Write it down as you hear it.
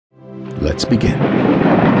let's begin.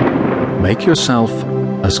 Make yourself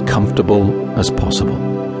as comfortable as possible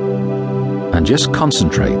and just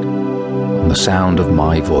concentrate on the sound of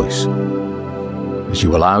my voice as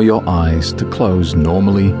you allow your eyes to close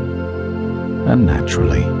normally and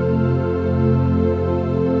naturally.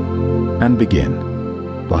 And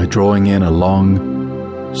begin by drawing in a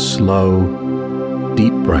long, slow,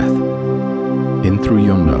 deep breath in through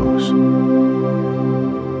your nose.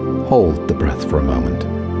 Hold the breath for a moment.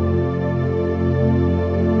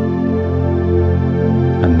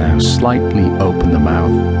 And now slightly open the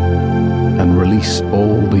mouth and release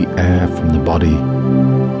all the air from the body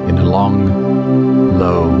in a long,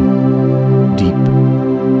 low, deep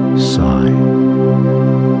sigh.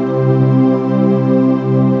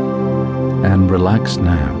 And relax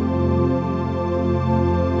now.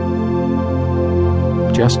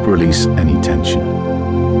 Just release any tension.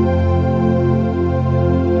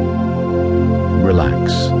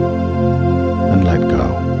 Relax and let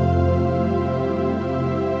go.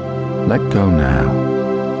 Let go now,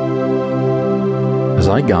 as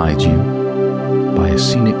I guide you by a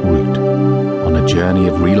scenic route on a journey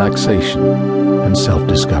of relaxation and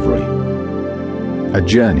self-discovery. A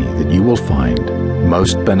journey that you will find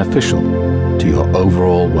most beneficial to your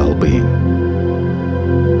overall well-being.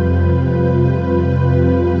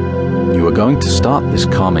 You are going to start this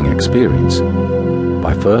calming experience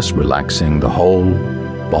by first relaxing the whole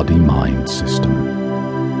body-mind system.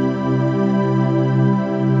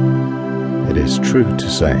 It is true to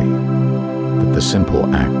say that the simple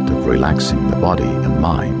act of relaxing the body and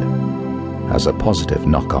mind has a positive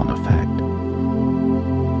knock-on effect,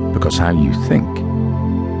 because how you think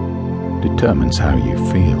determines how you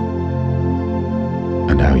feel,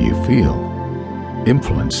 and how you feel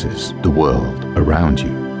influences the world around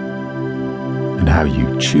you, and how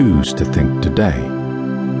you choose to think today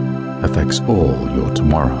affects all your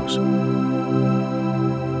tomorrows.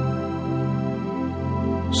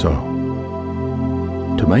 So,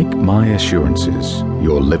 to make my assurances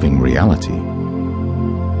your living reality,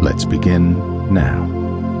 let's begin now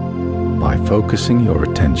by focusing your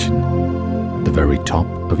attention at the very top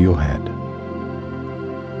of your head.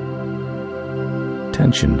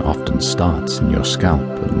 Tension often starts in your scalp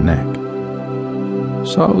and neck,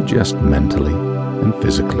 so just mentally and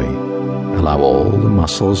physically allow all the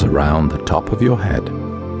muscles around the top of your head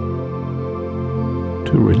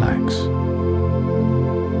to relax,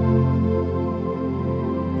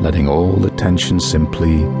 letting all the tension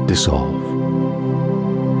simply dissolve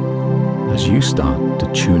as you start to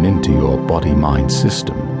tune into your body-mind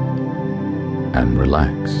system and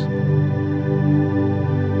relax.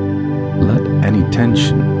 Let any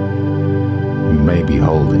tension you may be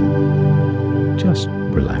holding just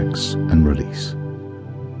relax and release.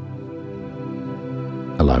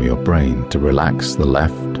 Allow your brain to relax the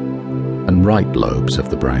left and right lobes of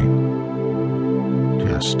the brain.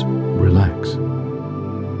 Just relax.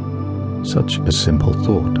 Such a simple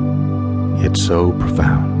thought, yet so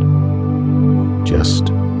profound.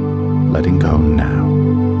 Just letting go now.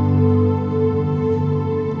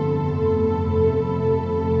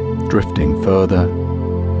 Drifting further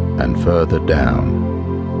and further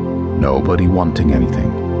down. Nobody wanting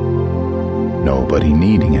anything. Nobody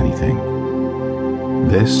needing anything.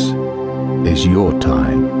 This is your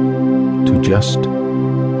time to just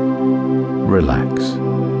relax.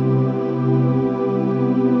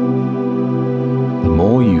 The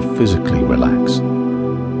more you physically relax,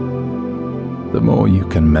 the more you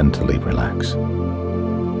can mentally relax.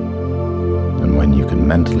 And when you can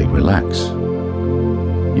mentally relax,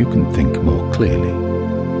 you can think more clearly.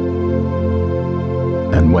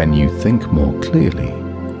 And when you think more clearly,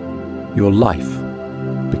 your life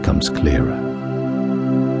becomes clearer.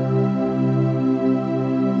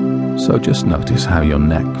 So just notice how your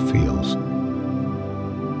neck feels.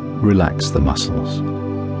 Relax the muscles.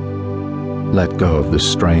 Let go of the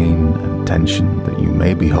strain and tension that you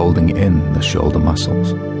may be holding in the shoulder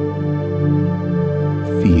muscles.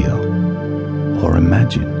 Feel or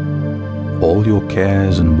imagine all your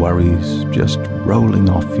cares and worries just rolling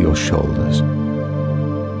off your shoulders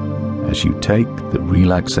as you take the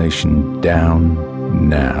relaxation down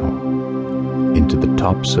now into the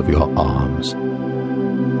tops of your arms,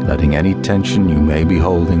 letting any tension you may be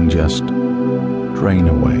holding just drain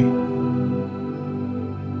away.